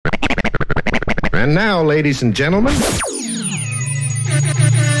And now, ladies and gentlemen,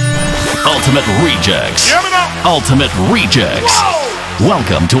 Ultimate Rejects. Ultimate Rejects. Whoa!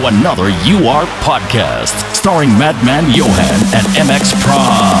 Welcome to another UR podcast, starring Madman Johan and MX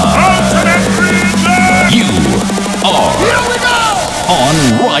Prime. Ultimate Rejects! You are Here we go!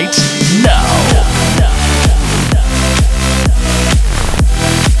 On right now.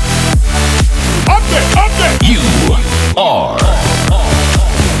 Update! You are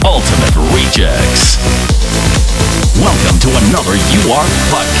Ultimate Rejects. Welcome to another UR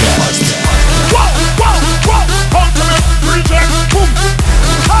podcast. Whoa! Ultimate Rejects! Boom!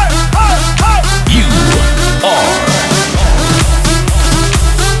 Hey! You are.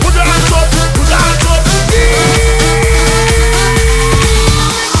 Put your hands up!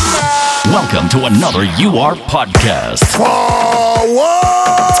 Welcome to another UR podcast. Forward!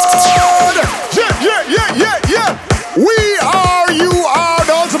 Yeah! We are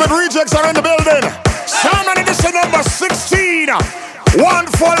the Ultimate Rejects are in the building. Sound edition number 16. 1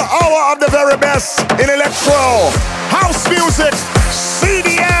 full hour of the very best in electro, house music,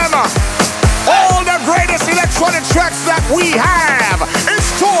 CDM, all the greatest electronic tracks that we have.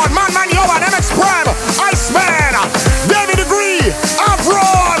 It's Todd, Madman Johan, MX Prime, Iceman, David Degree,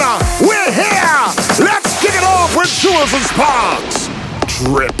 Avron. We're here. Let's kick it off with Jewels and Sparks.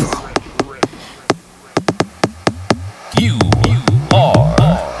 Trip. You are.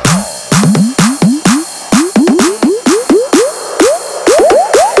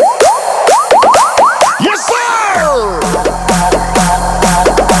 Yes, sir!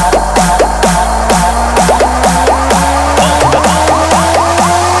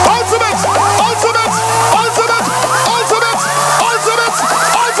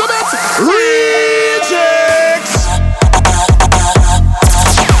 Ultimate Rejects!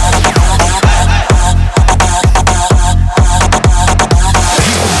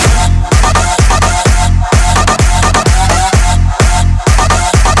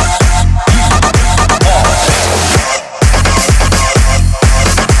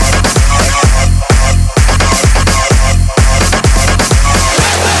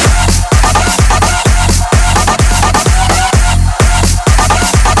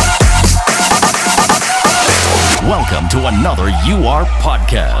 Welcome to another UR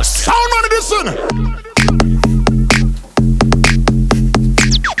podcast. Sound on edition!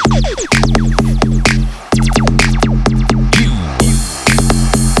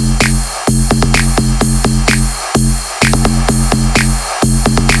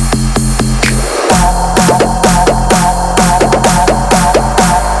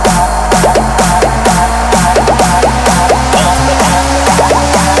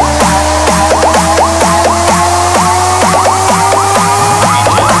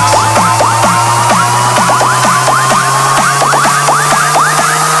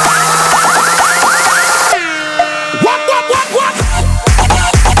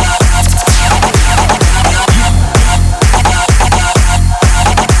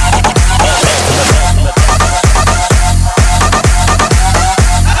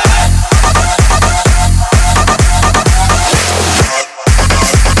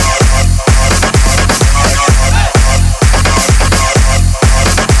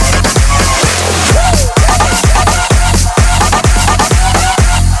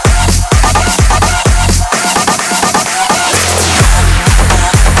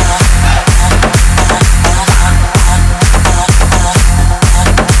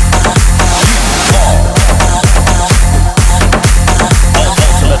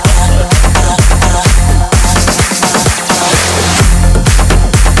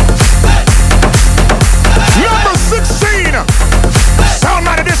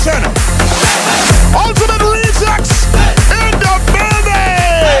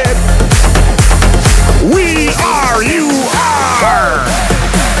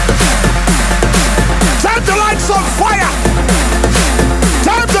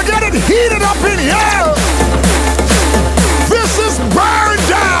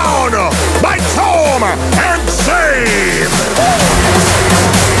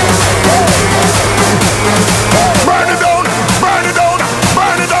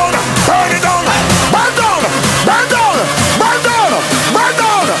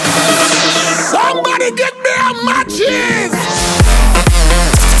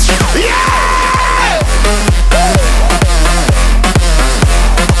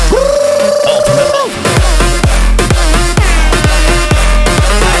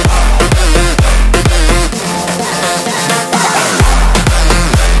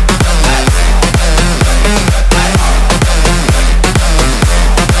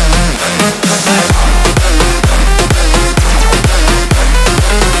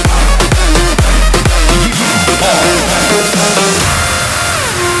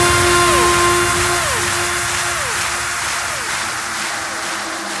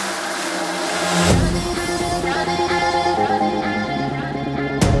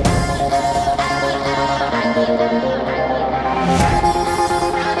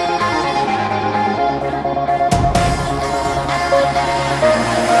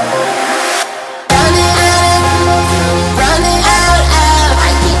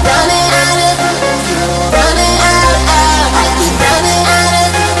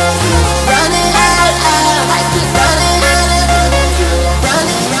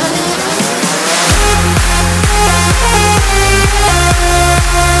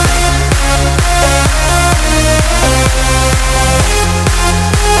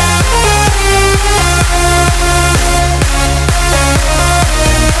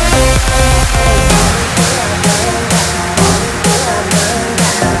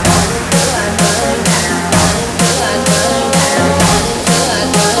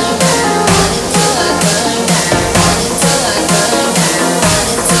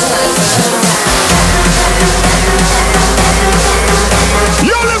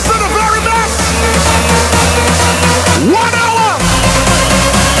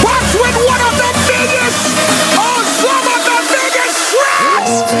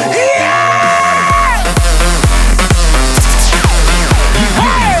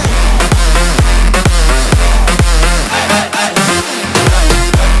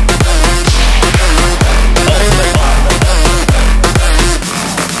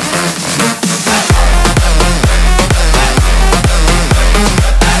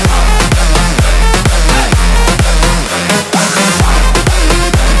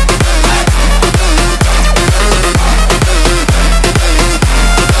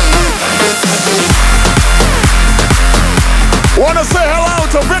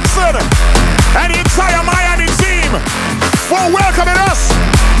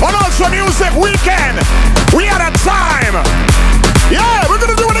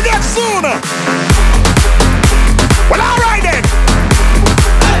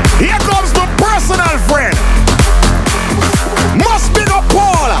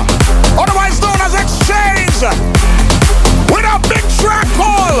 ladies with a big track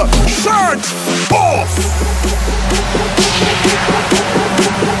called Shirt Off.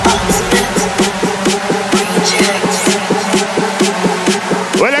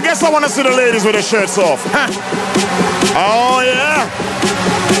 Well, I guess I want to see the ladies with their shirts off. Huh? Oh, yeah.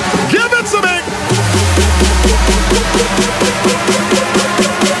 Give it to me.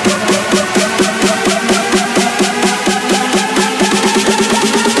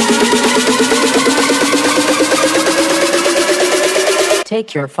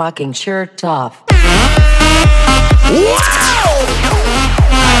 Take your fucking shirt off. Wow!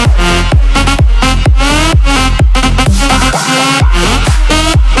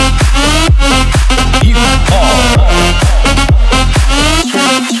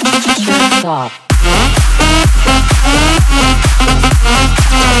 Shirt off.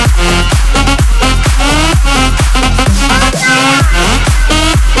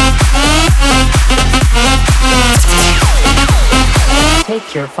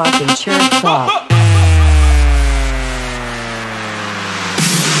 Take your fucking shirt off.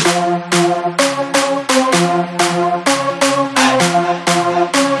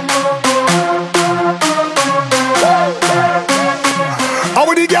 How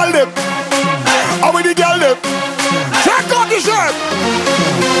many girl them? How many girl them? Take off the shirt.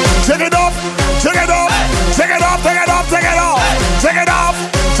 Take it off. Take it off. Take it off. Take it off. Take it off. Take it off.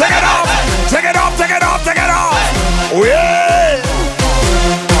 Take it off. Take it off. Take it off. Take it off. Oh yeah.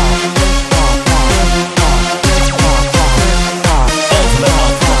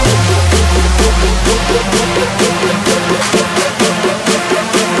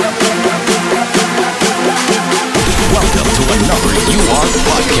 Welcome to another UR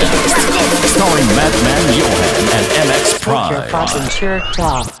podcast, starring Madman Johan and MX Prime. Take your fucking shirt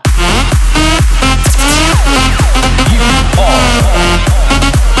off.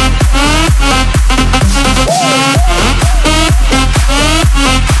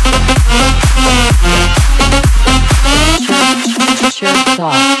 Shirt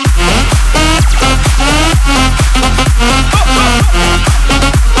off.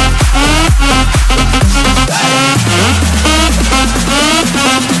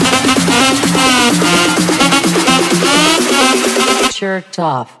 Shirt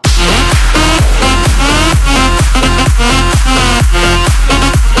off.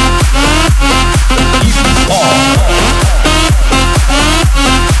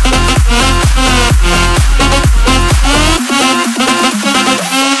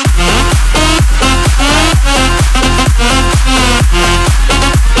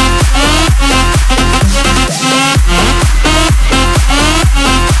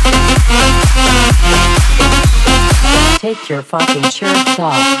 Take your fucking shirt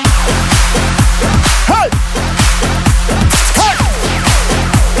off. Hey! Hey!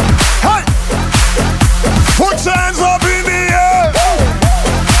 Hey! Put your hands up in the air!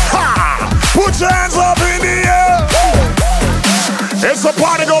 Ha! Put your hands up in the air! It's a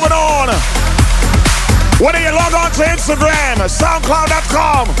party going on! Whether you log on to Instagram,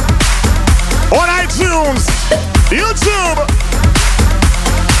 SoundCloud.com, on iTunes, YouTube,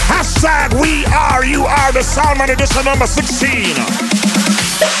 hashtag we are, you are the Soundman edition number 16.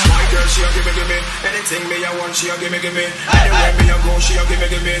 My girl, she'll give me. Anything me I want, she'll give me. Anywhere me I go, she'll give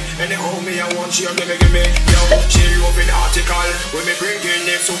me. Anyhow me I want, she'll give me. Yo, she love an article. When me bring in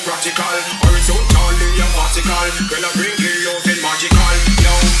it so practical. Horizontally and vertical. Girl, I bring in love in magical. Yo,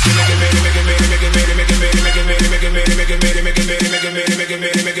 she give me.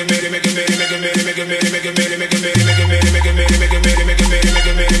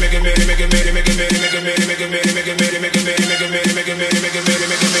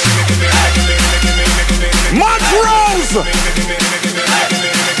 Montrose!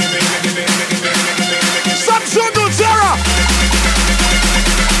 Samsung Terra!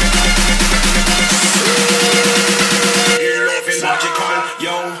 Love is magical,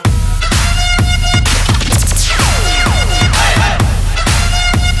 yo.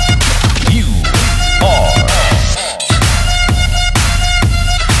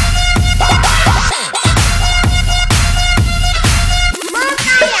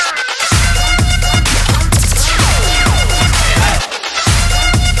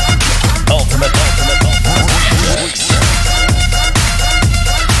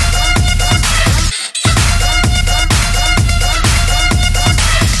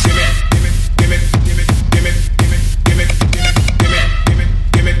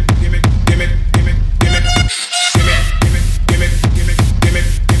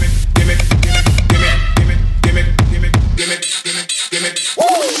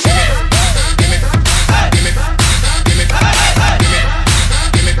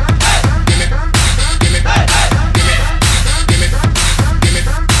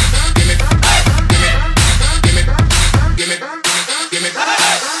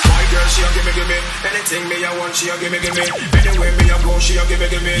 girl, she a give me. Anything me I want, she a give me. Anywhere me I go, she a give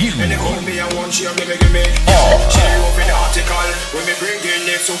me. Any home me I want, she a give me. She love in the article, when me bring in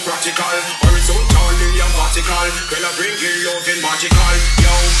it so practical. Horizontally and vertical, girl I bring in love in magical.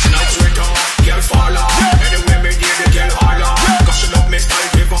 Yo, night sweater, girl fall off. Anywhere me dear, the girl holler. Cause she love me style,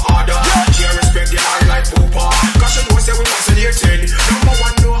 give her order. She respect the art like Poopa. Cause she knows that we fascinating. Number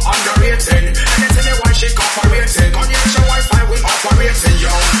one, no underrated. Anything they want, she cooperating. Connection Wi-Fi, we operating.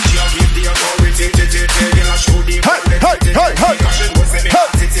 Yo, she a give the authority. Girl I show the hey. Cause she knows that me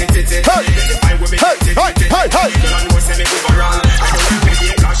identify with me. Girl I knows that me overall. I know when me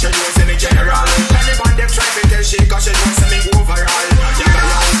dey cause she knows that me general. Anyone them try to tell she cause she knows that me overall.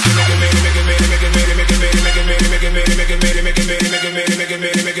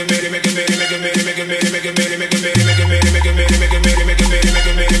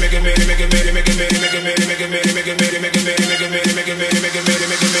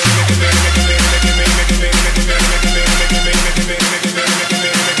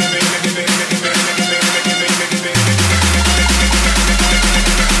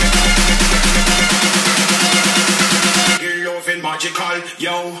 Magical,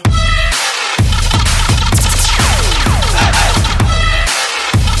 yo.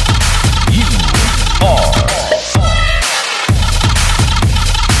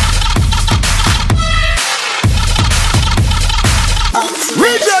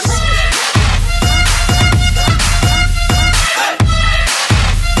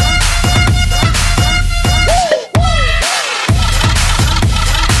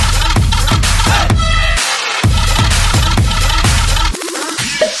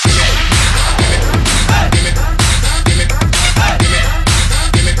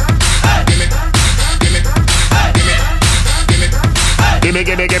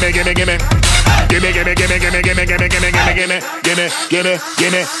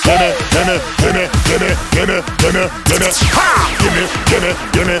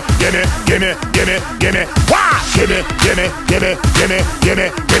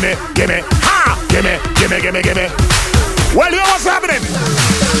 Gimme. Well, you know what's happening?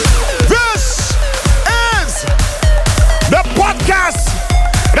 This is the podcast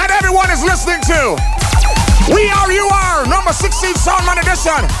that everyone is listening to. We Are You Are, number 16 Soundman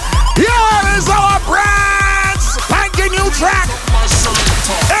edition. Here is our brand spanking new track.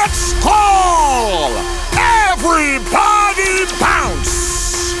 It's called Everybody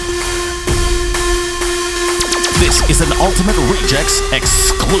Bounce. This is an Ultimate Rejects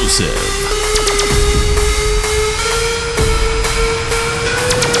exclusive.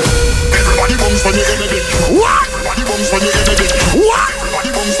 Everybody bounce when you get a big drum. What? Everybody bounce when you get a big drum. What? Everybody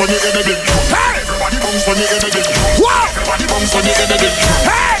bounce when you get a big drum. Hey! Everybody bounce when you get a big drum. What? Everybody bounce when you get a big drum.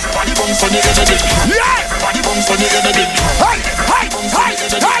 Hey! Everybody bounce when you get a big drum. Yeah! Everybody bounce when you get a big drum. Hey! Hey! Hey!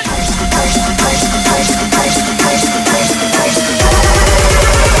 Hey!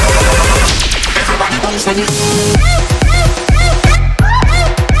 Everybody bounce when you.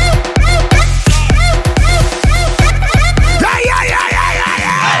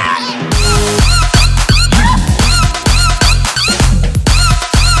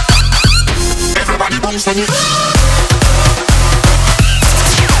 When you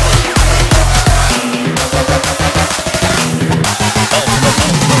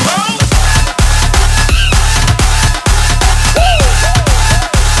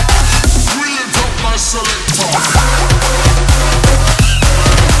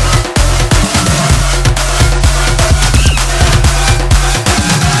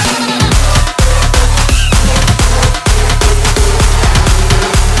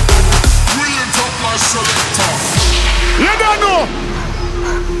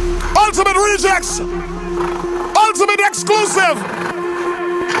Ultimate Rejects, Ultimate Exclusive.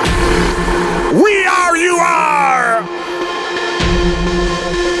 We Are You Are.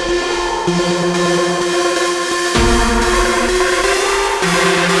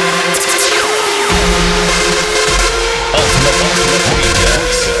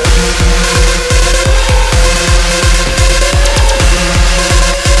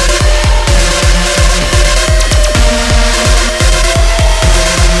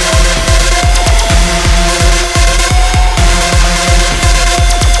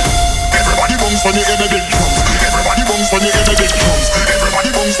 When you get the big drums, everybody bounce when you get the big drums.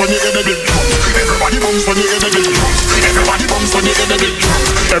 Everybody bounce when you get the big drums. Everybody bounce when you get the big drums. Everybody bounce when you get the big drums.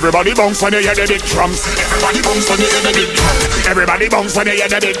 Everybody bounce when you get the big drums. Everybody bounce when you get the big drums. Everybody bounce when you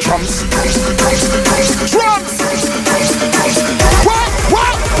get the big drums. Drums.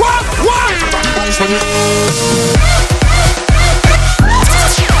 What? Everybody bounce when you.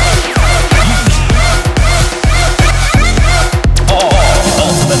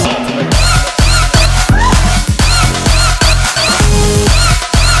 Ultimate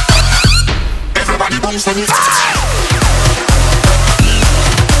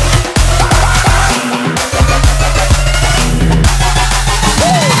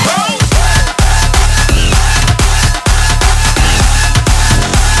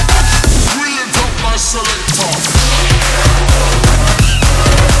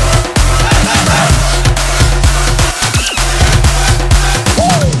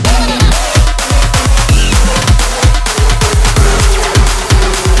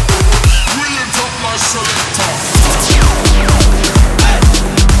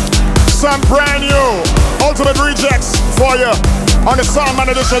on the Soundman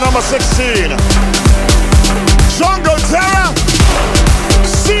edition number 16. Jungle Terror,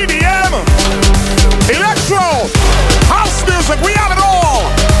 CDM, Electro, House Music, we have it all.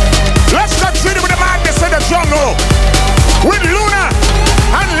 Let's continue with the madness in the jungle with Luna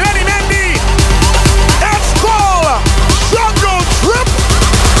and Lenny Mendy. It's called Jungle Trip.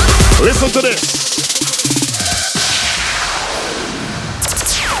 Listen to this.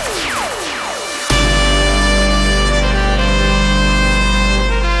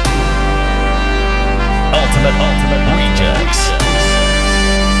 Ultimate Rejects.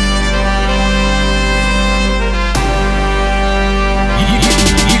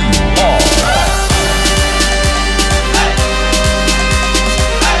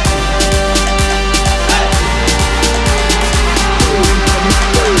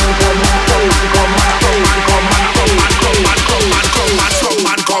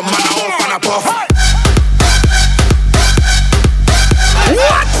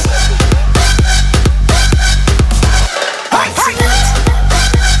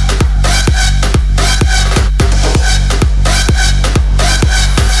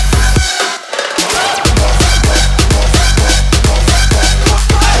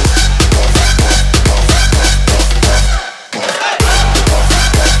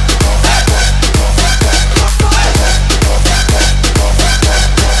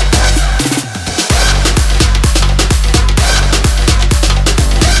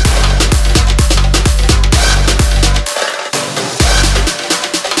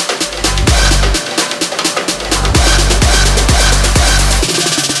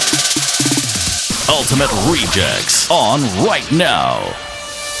 Ultimate Rejects on right now.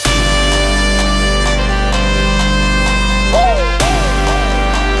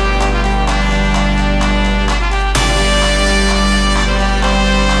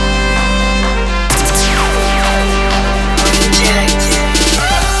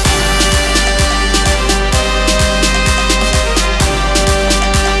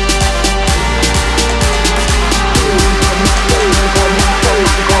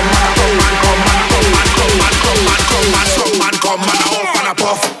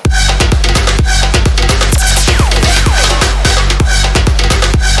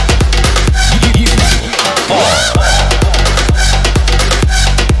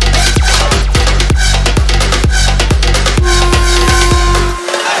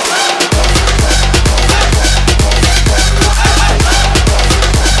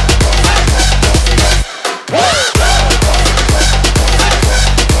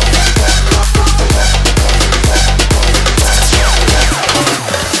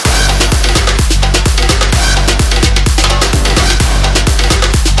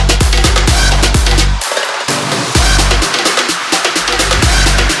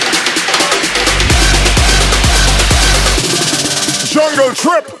 Jungle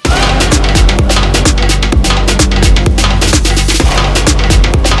Trip.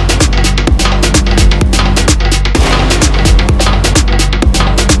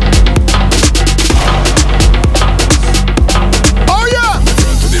 Oh yeah.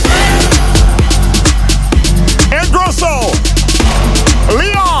 Engrosso,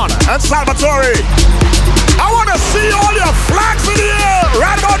 Leon, and Salvatore. I want to see all your flags in the air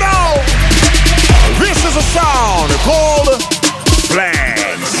right about now. This is a sound called Flags.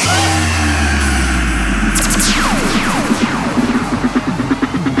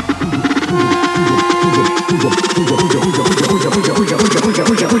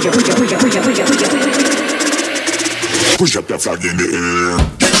 Push up that flag in the air.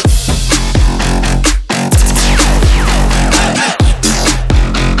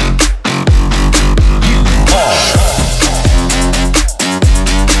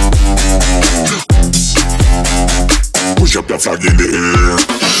 Push up that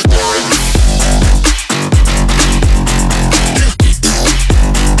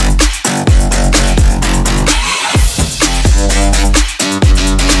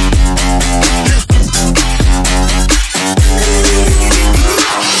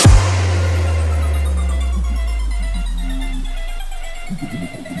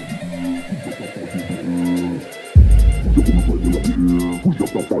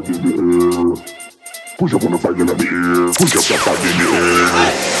flag in the air. Push up on the flag in the air. Push up that flag in the air.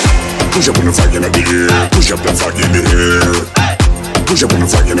 Push up on the flag in the air. Push up that flag in the air. Push up on the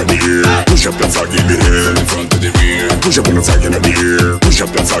flag in the air. Push up that flag in the air. From the front to the rear. Push up on the flag in the air. Push up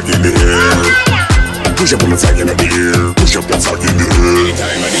that flag in the air. Push up on the flag in the air. Push up that flag in the air.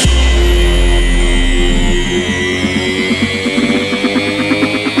 Anytime of the year.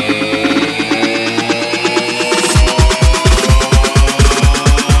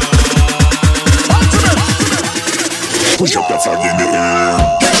 Push up that flag in the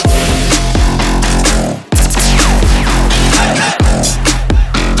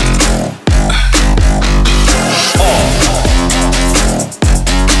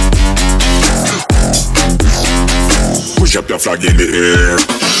flag in the air.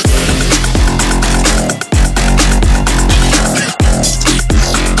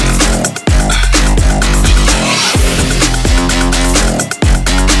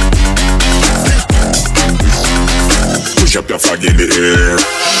 Push up your flag in the air.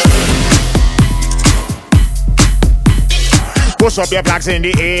 Push up your flags in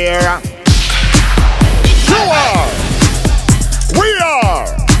the air. You are. We are.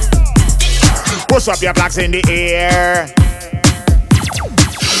 Push up your flags in the air.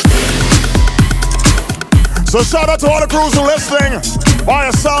 So shout out to all the crews who are listening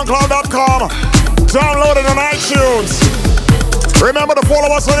via SoundCloud.com. Download it on iTunes. Remember to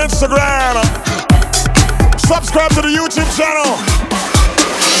follow us on Instagram. Subscribe to the YouTube channel.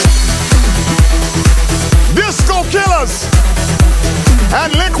 Disco Killers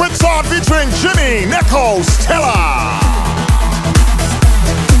and Liquid Thought featuring Jimmy, Neko, Stella.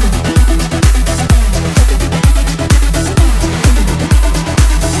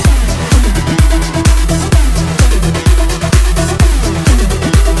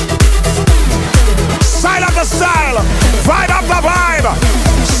 Style after style, vibe after vibe,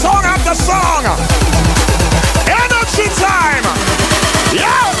 song after song. Energy time!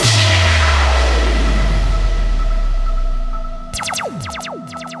 Yeah!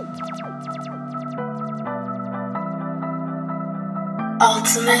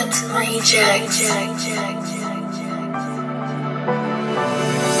 Ultimate Reject.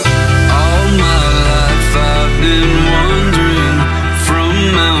 All my life I've been wandering from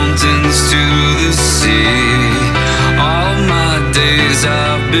mountains to the sea. All my days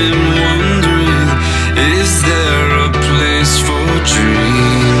I've been wondering, is there a place for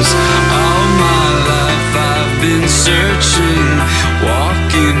dreams? All my life I've been searching,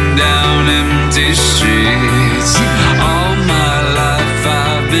 walking down empty streets. All my life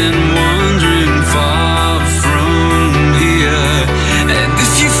I've been wandering far from here. And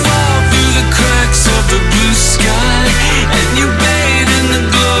if you fall through the cracks of the blue sky, and you bathe in the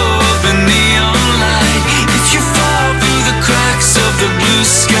glow of a neon light, if you fall through the cracks of the blue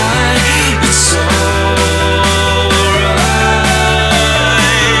sky, it's alright.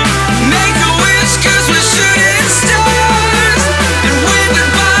 Make a wish 'cause we're shooting stars, and wave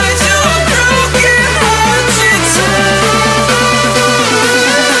goodbye to a broken hearted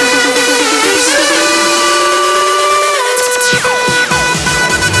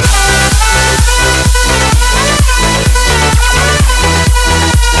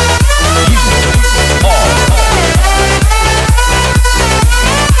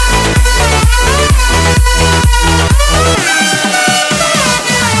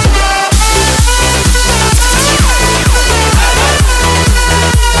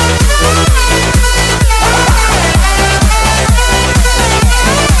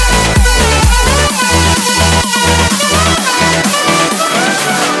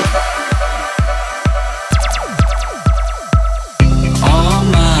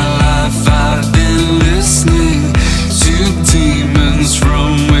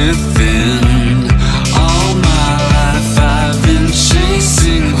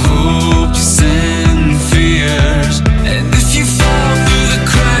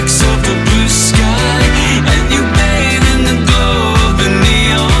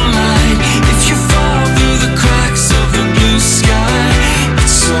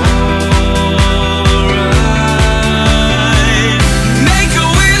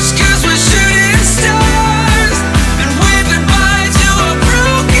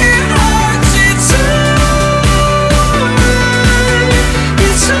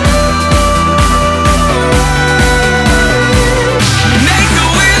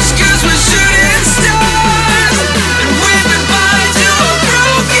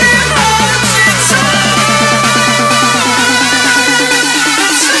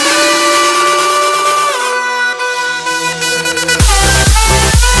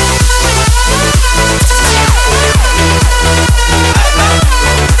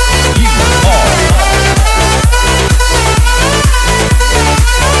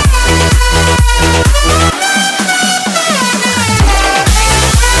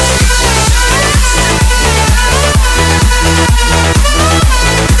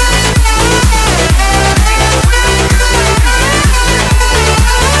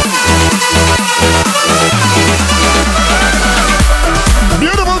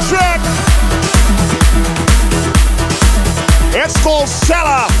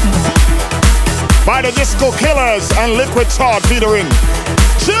by the Disco Killers and Liquid Thought featuring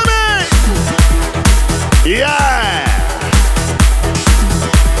Jimmy. Yeah.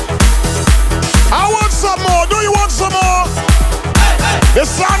 I want some more. Do you want some more? The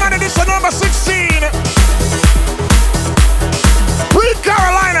song on edition number 16.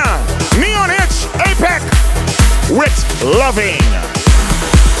 loving.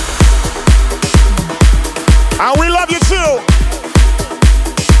 And we love you too.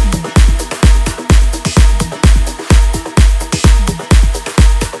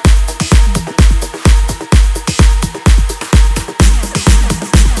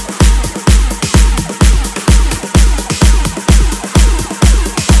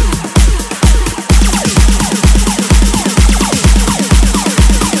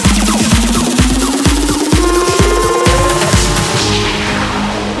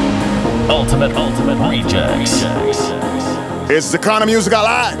 Ultimate Rejects. It's the kind of music I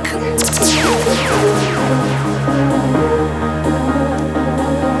like.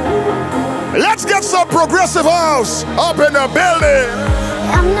 Let's get some progressive house up in the building.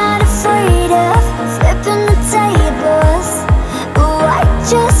 I'm not afraid of flipping the tables. Oh, I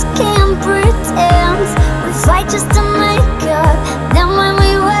just can't pretend. We fight just to make up. Then when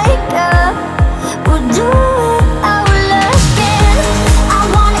we wake up, we'll do it all again. I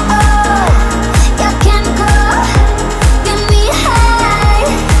want it all. You can go. Get me high.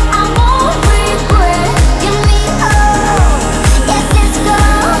 I won't regret. Get me all. Yes, let's go.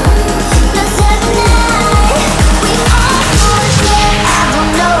 'Cause every night we all forget. I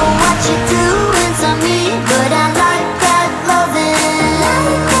don't know what you're doing to me, but I like that loving.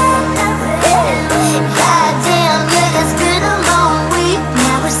 Goddamn, yeah, it's been a long week.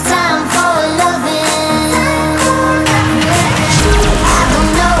 Now it's time for loving. I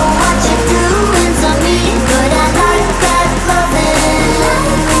don't know what you're doing to me, but I like that loving.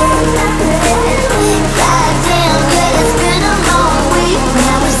 Goddamn, yeah, it's been a long week.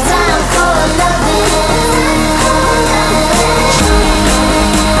 Now it's time for loving.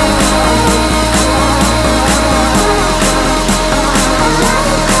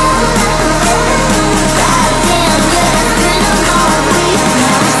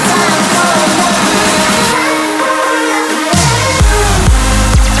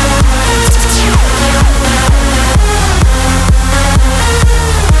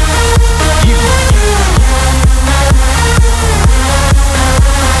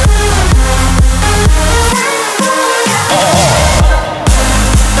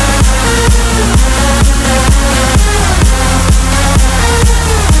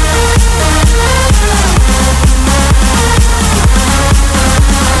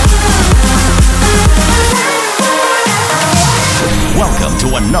 Welcome to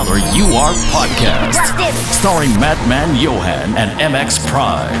another UR podcast, starring Madman Johan and MX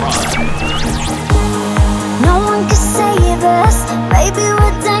Prime. No one can save us, maybe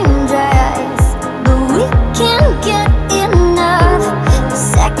we're dangerous, but we can't get enough. The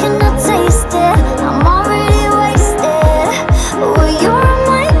second I taste it, I'm already wasted. Well, you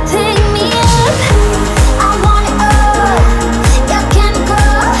might pick me up. I want it all. You can go.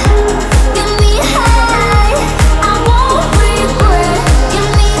 Get me high. I won't regret. Get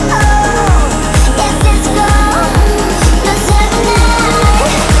me all. Yes, let's go. 'Cause every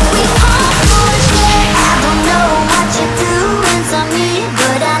night we all forget. I don't know what you're doing to me,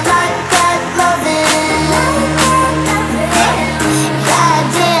 but I like that loving.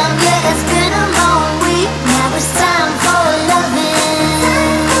 Goddamn, yeah, it's been a long week. Now it's time for loving.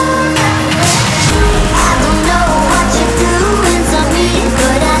 I don't know what you're doing to me,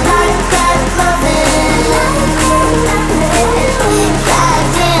 but I like that loving.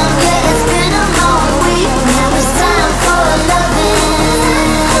 Goddamn, yeah, it's been a long week. Now it's time for loving.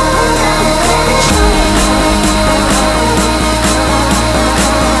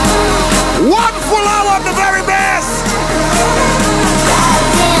 One full hour of the very best.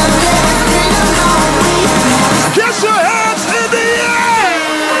 Goddamn, yeah, it's been a long week. Get your hands in the air.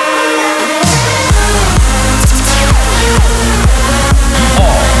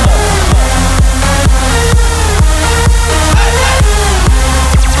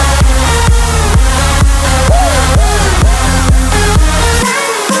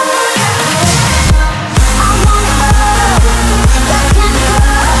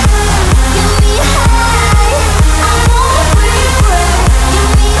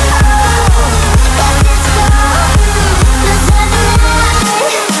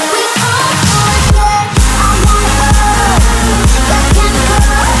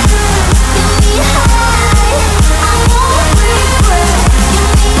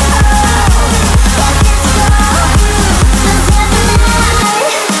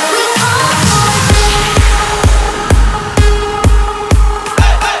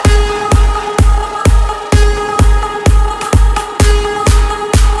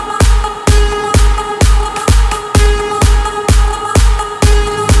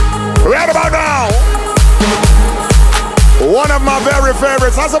 One of my very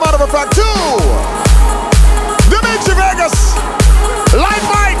favorites, as a matter of fact, too. Dimitri Vegas. Vegas. Live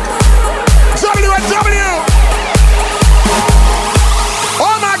Mike. W&W.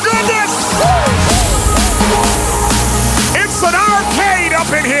 Oh my goodness. It's an arcade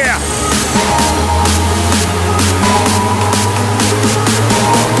up in here.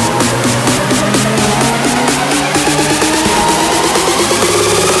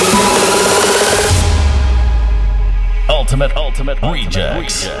 Ultimate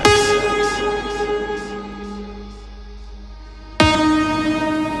Rejects.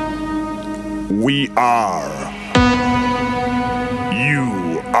 We are.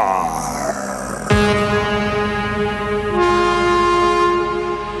 You are.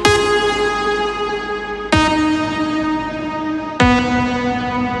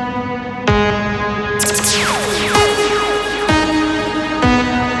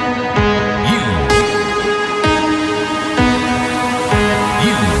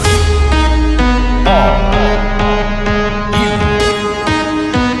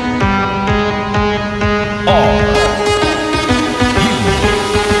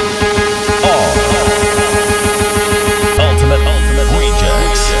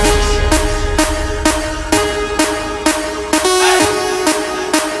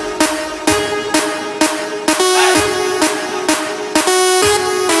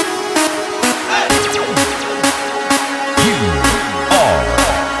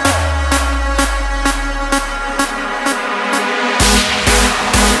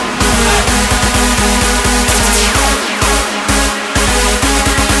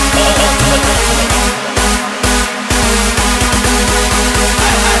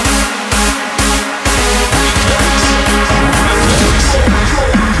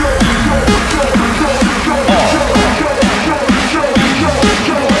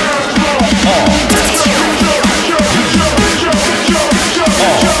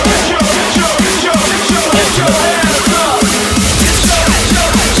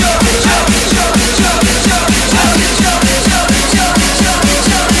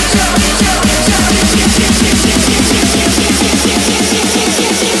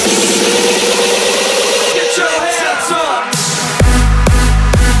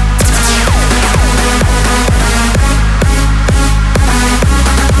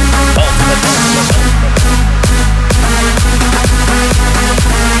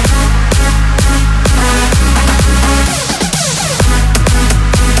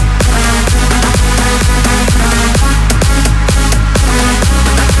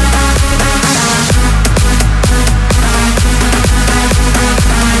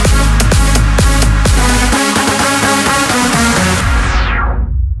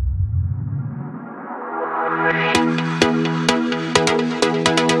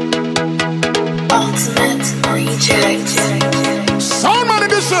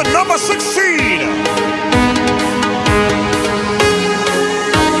 Number 16.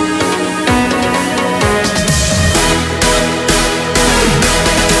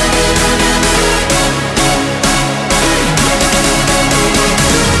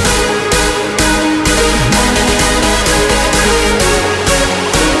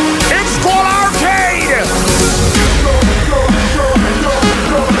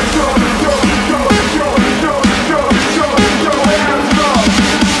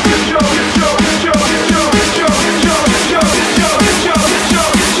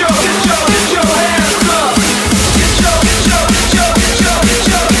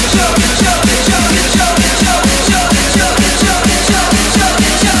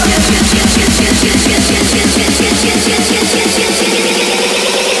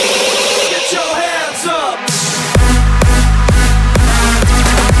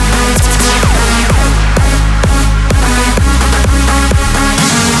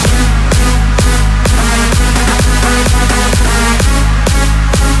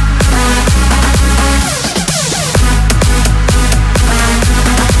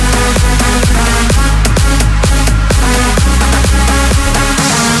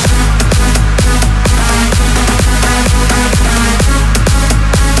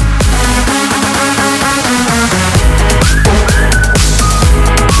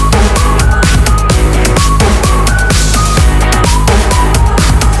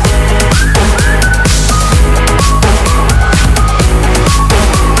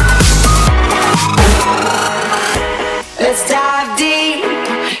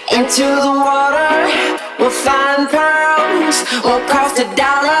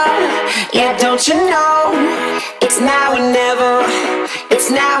 Don't you know, it's now or never, it's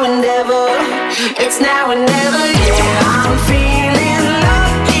now or never, it's now or never, yeah, I'm feeling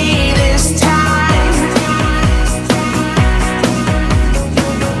lucky this time,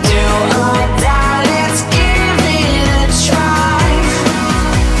 do or die, let's give it a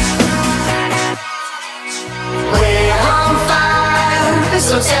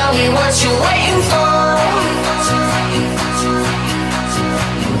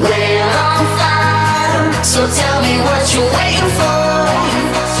So tell me what you're waiting for.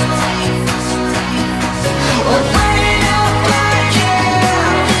 We're burning up like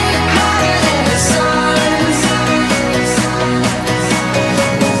hell, hotter than the sun.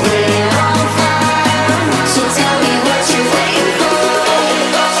 We're on fire. So tell me what you're waiting for.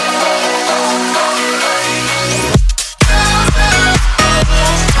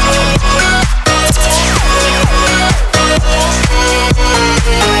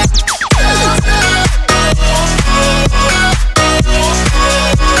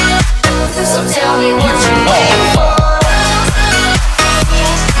 So tell me what you're waiting for.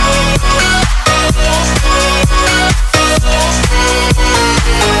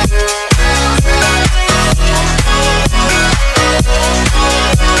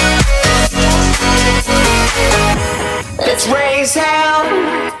 Let's raise hell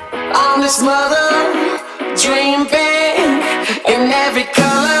on this mother, dream big in every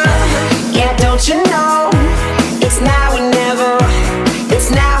color. Yeah, don't you know? It's now or never. It's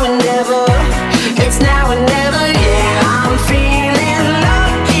now or never. It's now or never. Yeah, I'm feeling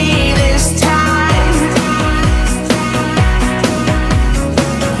lucky this time.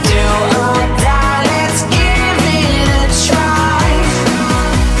 Do or die, let's give it a try.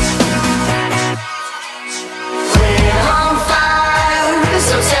 We're on fire,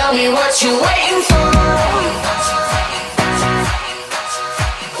 so tell me what you're waiting for.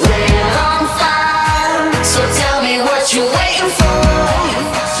 We're on fire, so tell me what you're waiting for.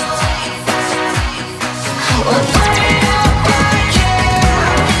 We're burning up like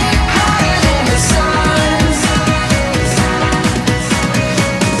hell, hotter than the sun.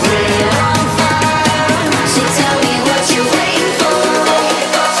 We're on fire, so tell me what you're waiting for.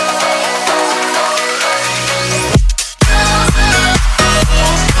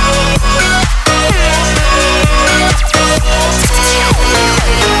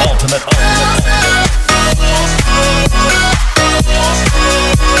 Ultimate.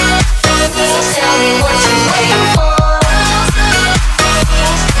 Tell me what you're waiting for.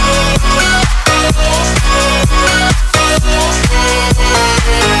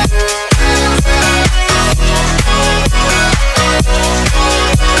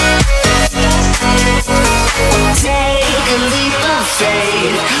 Take a leap of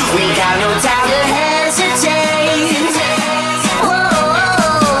faith. We got no time to hesitate.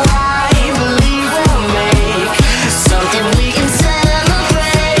 Whoa, I believe we'll make something we can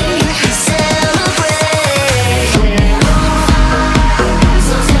celebrate. Celebrate.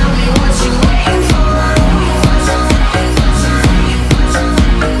 So tell me what you're waiting for.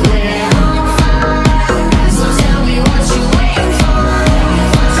 We're on fire. So tell me what you're waiting for.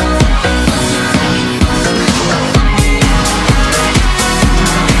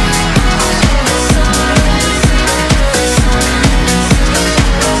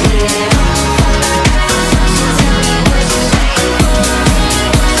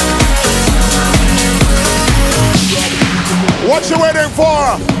 What you waiting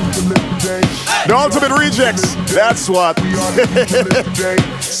for? The Ultimate Rejects. That's what.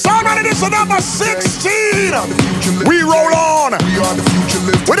 Sound edition number 16. We roll on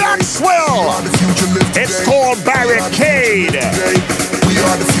with Axwell. It's called Barricade. We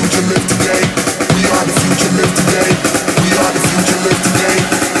are the future live today. We are the future live today. We are the future live today.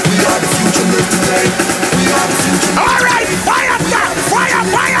 We are the future live today. We are the future. All right, fire, fire,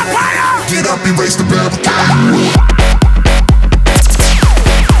 fire, fire. Get up, erase the barricade.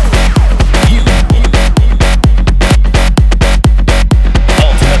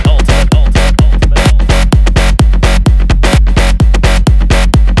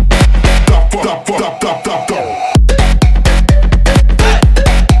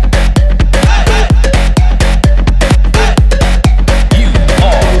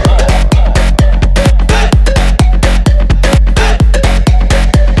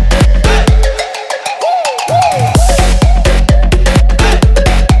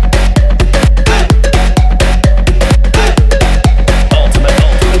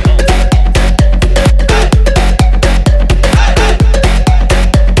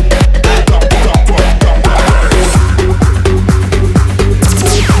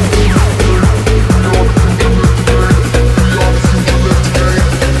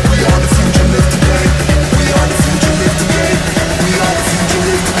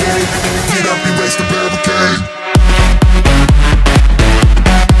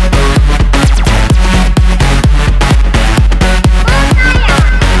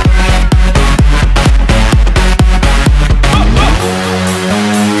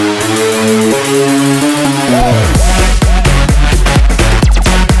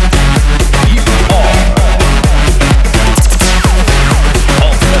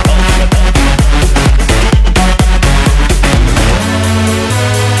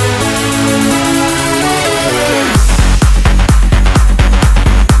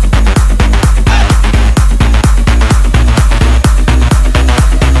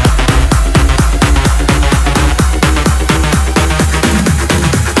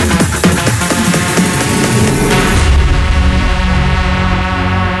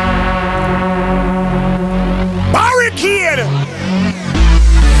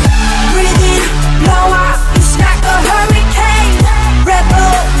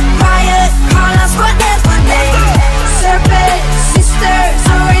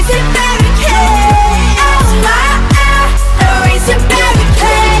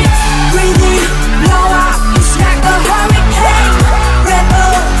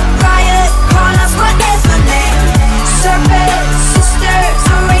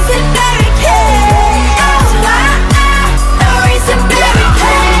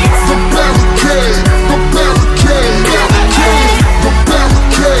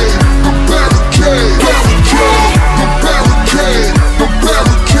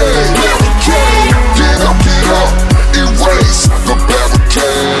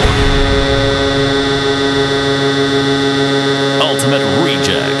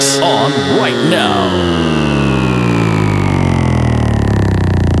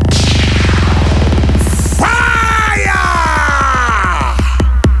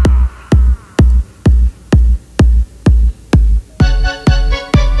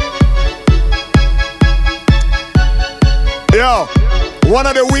 One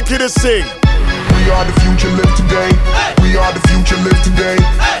of the wickedest thing. We are the future, live today. We are the future, live today.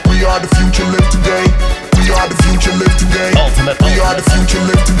 We are the future, live today. We are the future, live today. We are the future,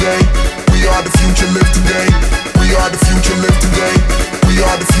 live today. We are the future, live today. We are the future, live today. We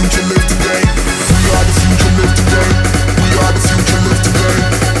are the future, live today. We are the future, live today. We are the future, live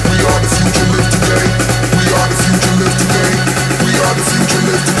today. We are the future, live today. We are the future, live today. We are the future,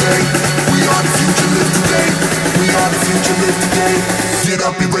 live today. We are the future, live today. We are the future, live today. Get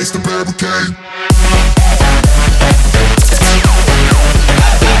up, erase the barricade.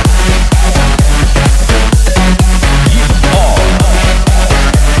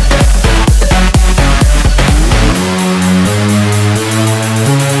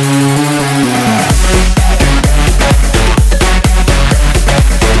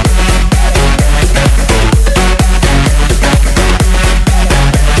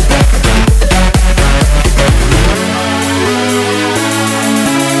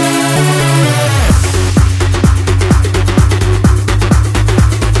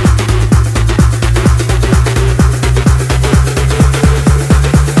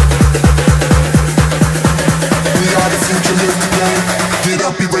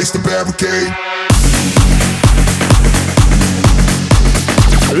 Erase the barricade.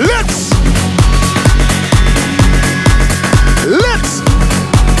 Let's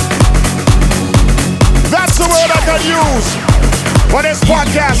that's the word I can use for this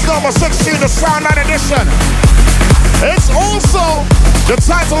podcast number 16, the Soundman Edition. It's also the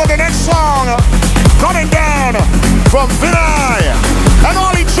title of the next song coming down from Vinay and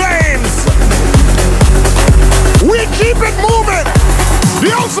Ollie James. We keep it moving.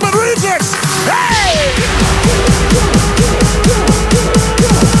 The Ultimate Rejects. Hey!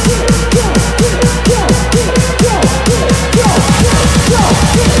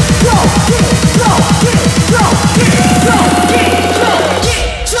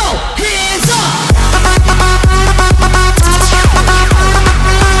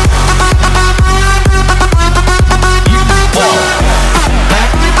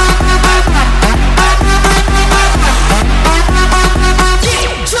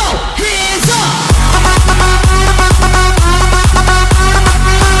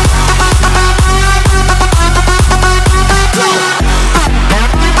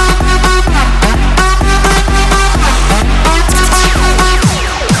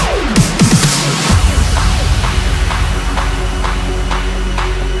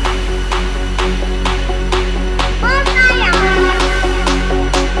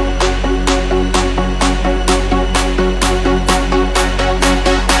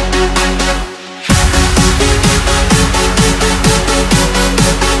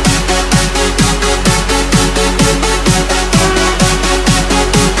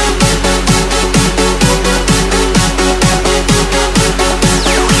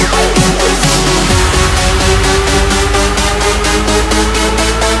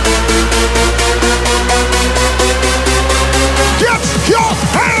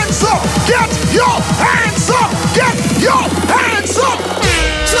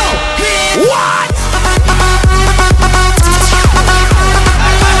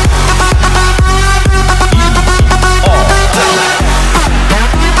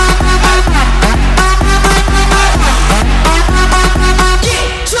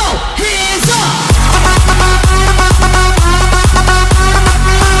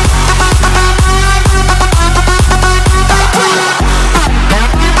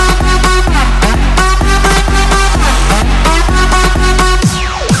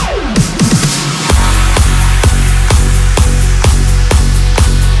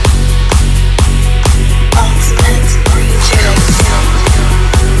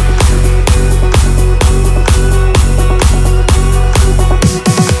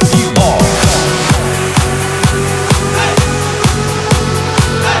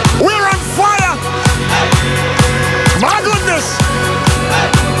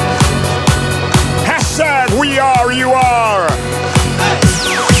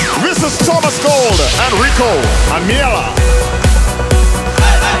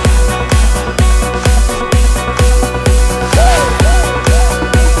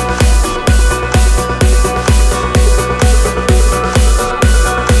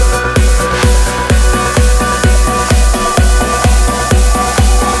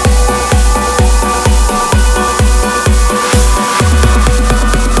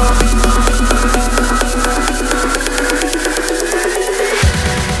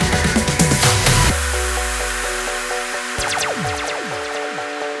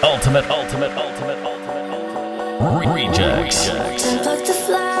 Ultimate Rejects. I plucked the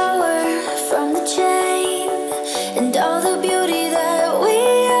flower from the chain and all the beauty that we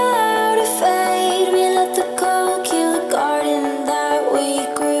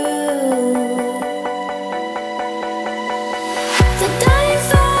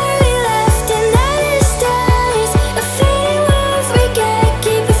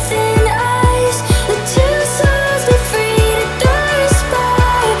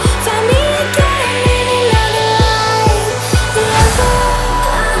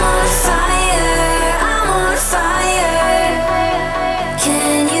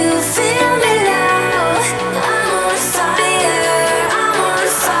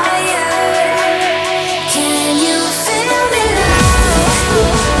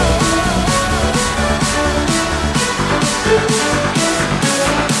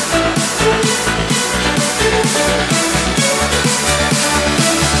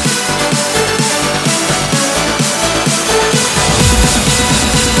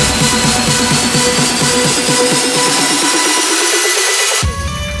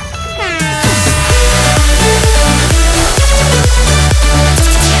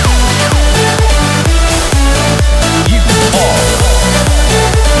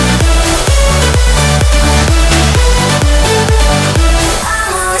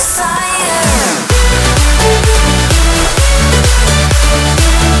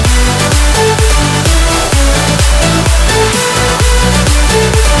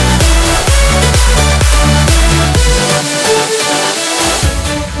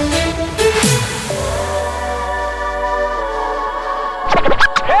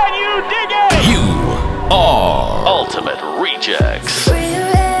Rejects. Free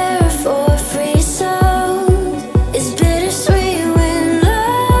air for free sound. It's bittersweet when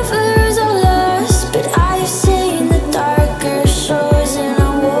lovers are lost, but I've seen the darker shores and I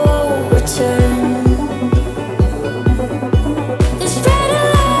won't return. There's brighter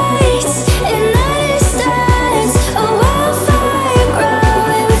lights in the distance, a wildfire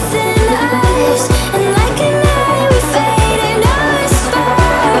growing within us, and like a night we fade into a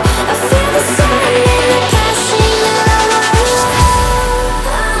spark. I feel the sun in the passing of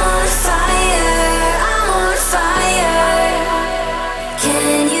I'm on fire, I'm on fire.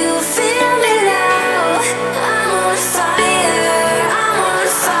 Can you feel me now? I'm on fire, I'm on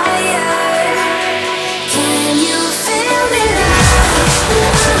fire. Can you feel me now?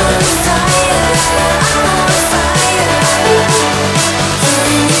 I'm on fire, I'm on fire.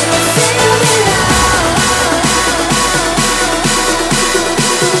 Can you feel me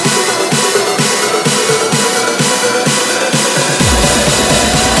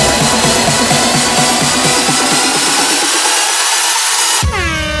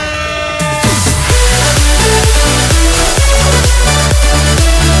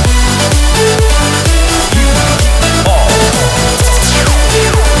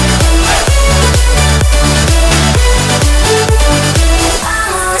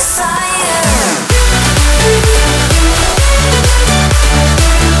I'm on fire.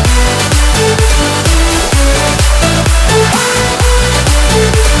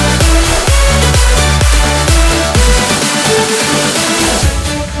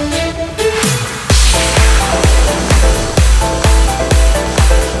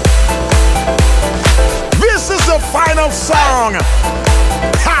 This is the final song.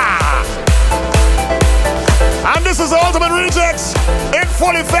 Ha! And this is Ultimate Rejects in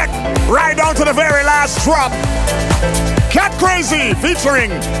full effect, right down to the very last drop. Cat Crazy featuring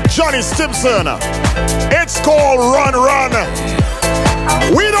Johnny Stimson. It's called Run Run.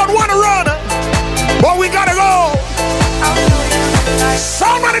 We don't want to run, but we gotta go.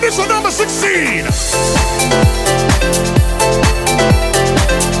 Soundman edition number 16.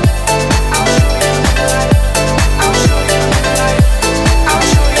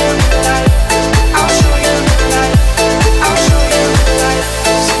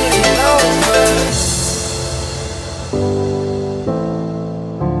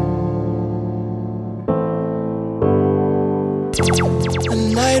 The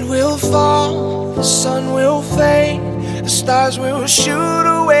night will fall, the sun will fade, the stars will shoot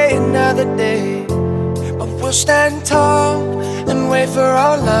away another day. But we'll stand tall and wait for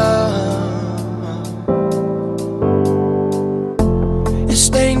our love. It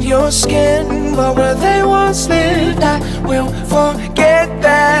stained your skin, but where they once lived, I will forget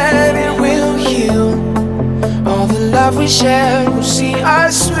that it will heal. All the love we shared will see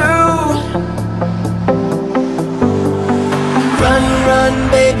us through. Run, run,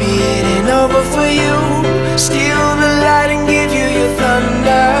 baby, it ain't over for you. Steal the light and give you your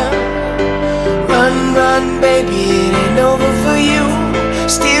thunder. Run, run, baby, it ain't over for you.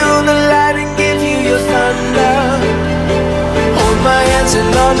 Steal the light and give you your thunder. Hold my hands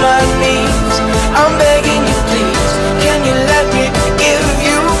and on my knees, I'm begging you please. Can you let me give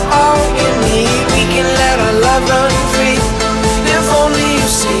you all you need? We can let our love run free. If only you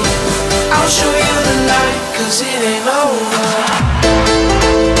see, I'll show you the light, 'cause it ain't over.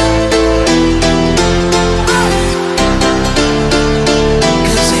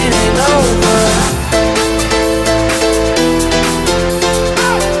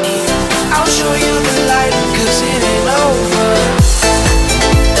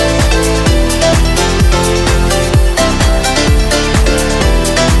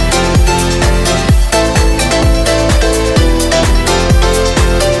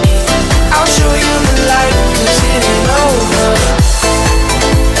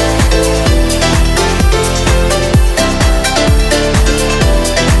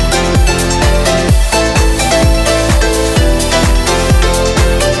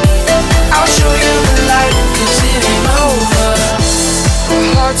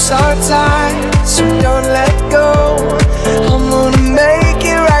 Our time, so don't let go. I'm gonna make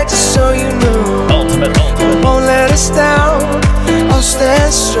it right, just so you know. Ultimate. Won't let us down, I'll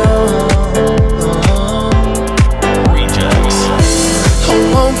stand strong. Rejects. I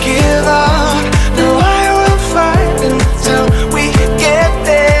won't give up, no, I will fight until we get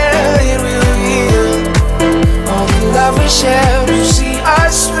there. It will heal. All the love we share will see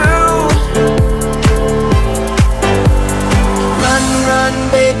us through. Run, run,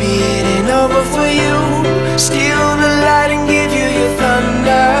 baby, it ain't over for you. Steal the light and give you your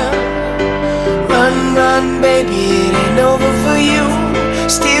thunder. Run, run, baby, it ain't over for you.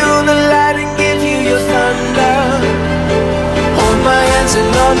 Steal the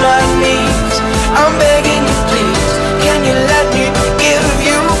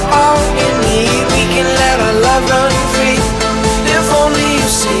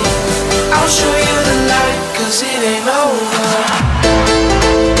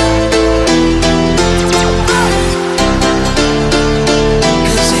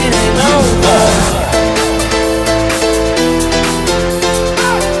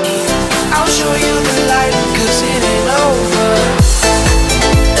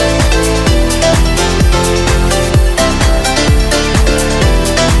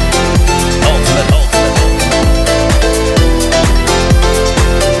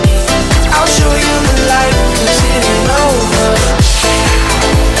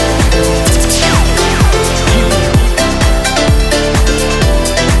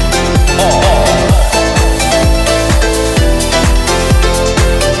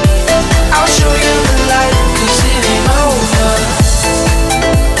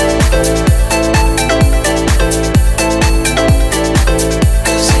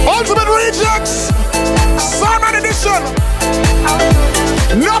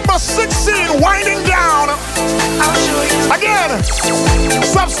Number 16, winding down. Again,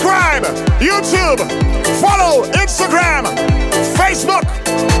 subscribe, YouTube, follow Instagram, Facebook,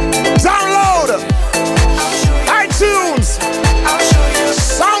 download, iTunes,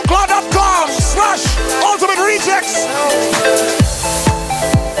 SoundCloud.com/Ultimate Rejects.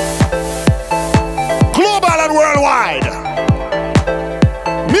 Global and worldwide.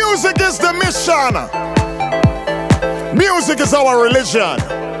 Music is the mission. Music is our religion.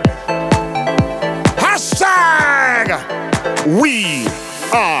 Hashtag we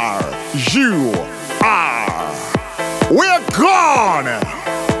are, you are. We're gone.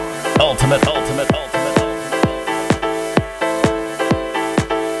 Ultimate.